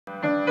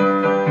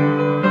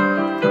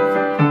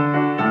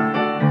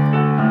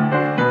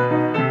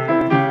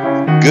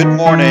Good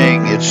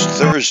morning. It's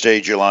Thursday,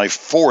 July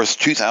 4th,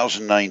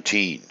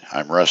 2019.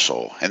 I'm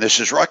Russell, and this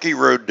is Rocky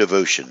Road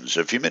Devotions,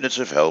 a few minutes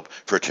of help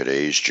for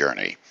today's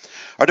journey.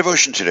 Our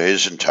devotion today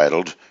is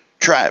entitled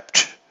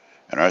Trapped,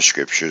 and our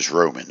scripture is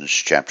Romans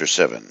chapter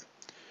 7.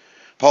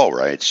 Paul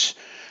writes,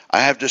 I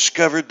have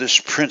discovered this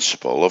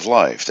principle of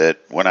life, that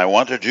when I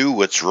want to do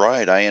what's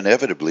right, I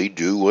inevitably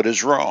do what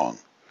is wrong.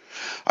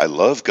 I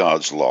love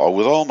God's law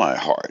with all my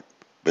heart,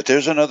 but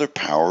there's another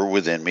power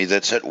within me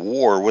that's at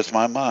war with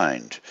my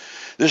mind.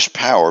 This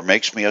power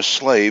makes me a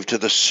slave to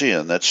the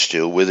sin that's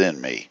still within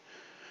me.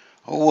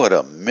 Oh, what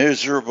a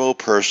miserable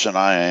person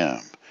I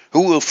am.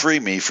 Who will free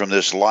me from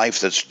this life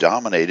that's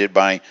dominated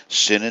by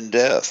sin and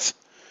death?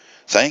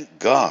 Thank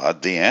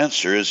God the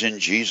answer is in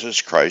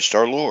Jesus Christ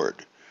our Lord.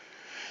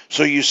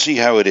 So you see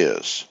how it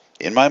is.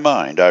 In my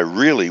mind, I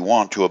really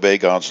want to obey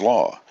God's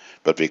law,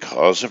 but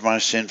because of my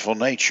sinful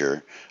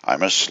nature,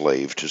 I'm a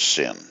slave to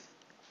sin.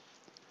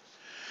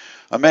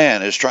 A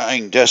man is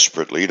trying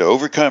desperately to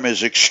overcome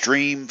his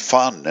extreme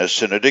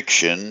fondness and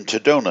addiction to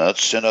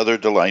donuts and other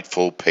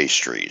delightful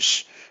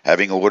pastries.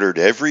 Having ordered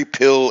every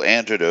pill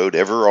antidote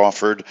ever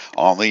offered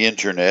on the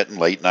internet and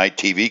late-night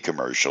TV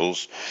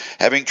commercials,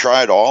 having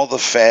tried all the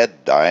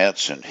fad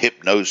diets and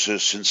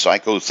hypnosis and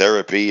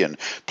psychotherapy and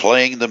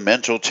playing the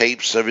mental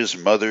tapes of his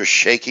mother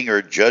shaking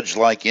her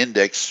judge-like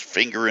index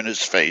finger in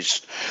his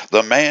face,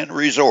 the man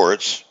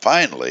resorts,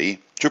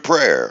 finally, to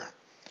prayer.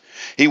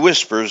 He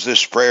whispers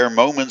this prayer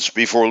moments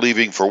before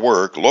leaving for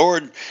work.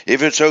 Lord,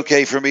 if it's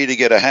okay for me to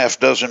get a half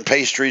dozen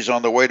pastries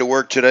on the way to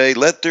work today,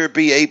 let there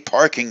be a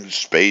parking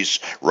space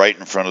right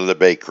in front of the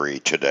bakery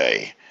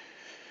today.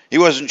 He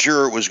wasn't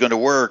sure it was going to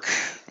work,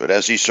 but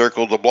as he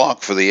circled the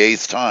block for the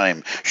 8th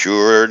time,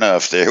 sure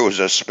enough, there was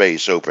a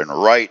space open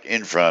right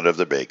in front of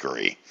the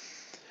bakery.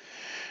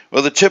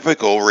 Well, the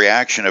typical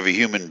reaction of a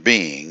human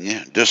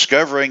being,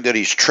 discovering that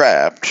he's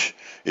trapped,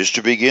 is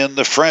to begin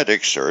the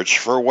frantic search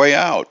for a way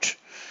out.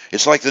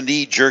 It's like the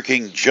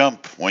knee-jerking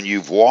jump when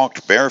you've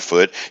walked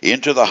barefoot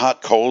into the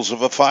hot coals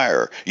of a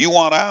fire. You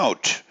want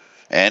out.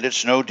 And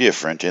it's no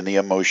different in the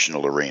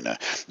emotional arena.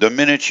 The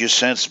minute you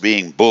sense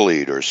being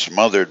bullied or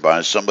smothered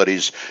by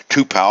somebody's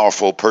too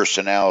powerful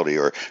personality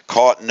or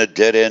caught in a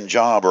dead-end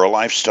job or a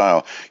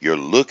lifestyle, you're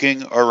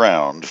looking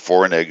around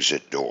for an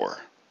exit door.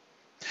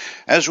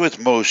 As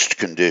with most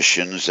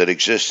conditions that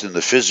exist in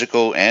the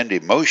physical and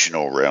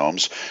emotional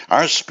realms,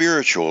 our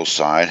spiritual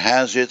side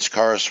has its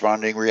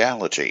corresponding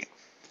reality.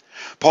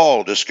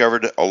 Paul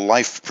discovered a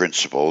life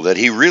principle that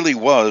he really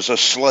was a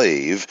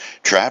slave,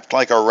 trapped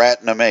like a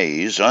rat in a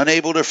maze,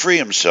 unable to free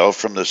himself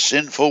from the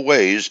sinful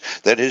ways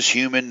that his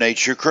human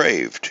nature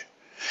craved.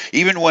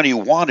 Even when he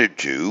wanted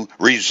to,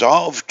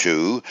 resolved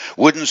to,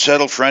 wouldn't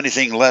settle for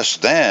anything less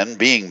than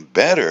being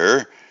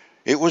better,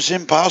 it was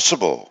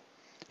impossible.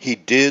 He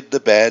did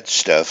the bad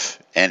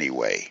stuff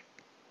anyway.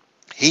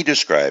 He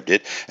described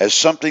it as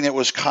something that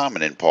was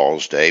common in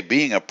Paul's day,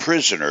 being a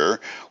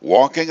prisoner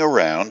walking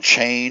around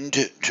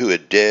chained to a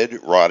dead,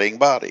 rotting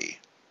body.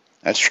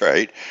 That's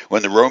right.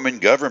 When the Roman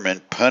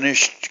government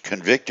punished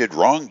convicted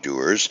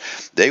wrongdoers,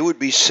 they would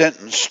be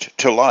sentenced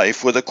to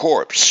life with a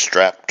corpse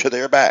strapped to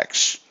their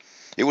backs.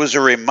 It was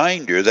a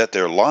reminder that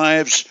their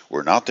lives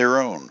were not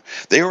their own.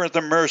 They were at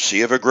the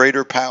mercy of a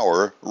greater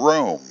power,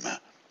 Rome.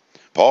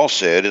 Paul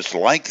said it's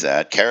like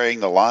that, carrying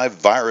the live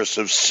virus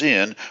of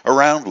sin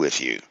around with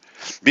you,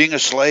 being a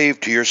slave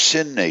to your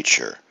sin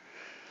nature.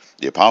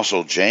 The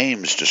Apostle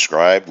James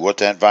described what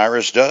that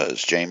virus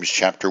does. James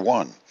chapter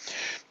 1.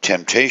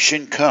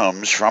 Temptation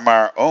comes from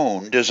our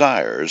own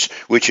desires,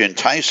 which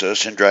entice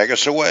us and drag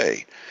us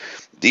away.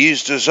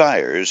 These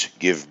desires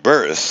give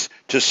birth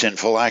to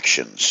sinful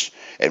actions,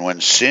 and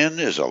when sin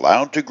is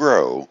allowed to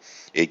grow,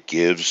 it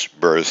gives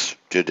birth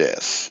to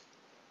death.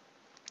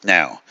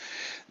 Now,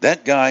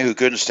 that guy who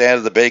couldn't stay out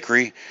of the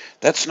bakery,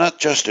 that's not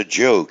just a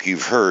joke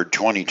you've heard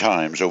 20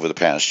 times over the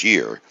past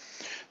year.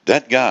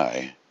 That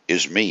guy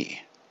is me.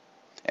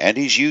 And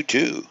he's you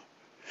too.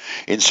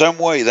 In some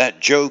way, that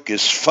joke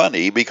is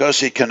funny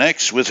because it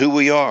connects with who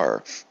we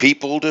are.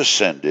 People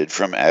descended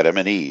from Adam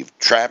and Eve,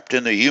 trapped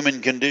in the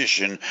human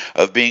condition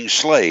of being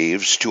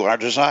slaves to our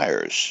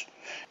desires.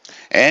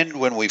 And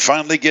when we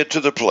finally get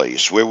to the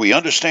place where we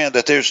understand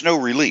that there's no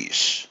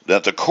release,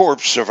 that the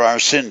corpse of our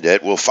sin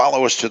debt will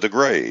follow us to the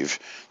grave,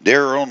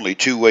 there are only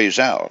two ways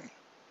out.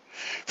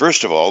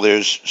 First of all,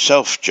 there's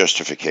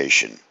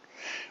self-justification.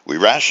 We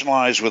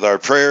rationalize with our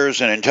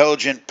prayers and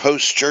intelligent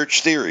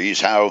post-church theories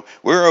how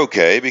we're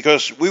okay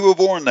because we were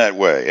born that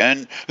way,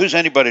 and who's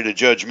anybody to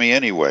judge me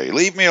anyway?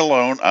 Leave me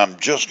alone, I'm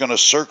just going to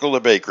circle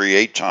the bakery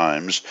 8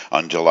 times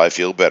until I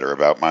feel better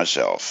about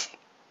myself.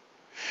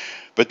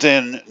 But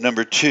then,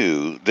 number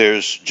 2,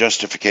 there's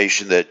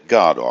justification that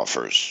God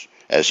offers,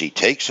 as he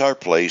takes our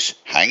place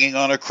hanging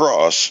on a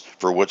cross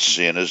for what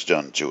sin has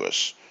done to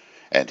us,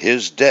 and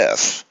his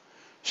death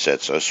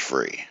sets us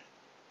free.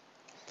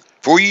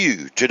 For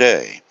you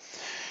today,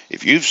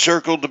 if you've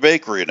circled the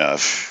bakery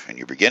enough and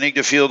you're beginning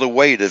to feel the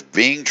weight of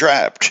being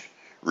trapped,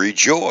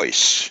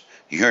 rejoice,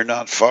 you're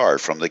not far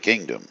from the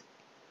kingdom.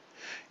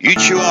 You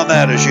chew on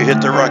that as you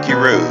hit the rocky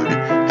road.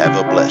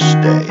 Have a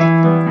blessed day.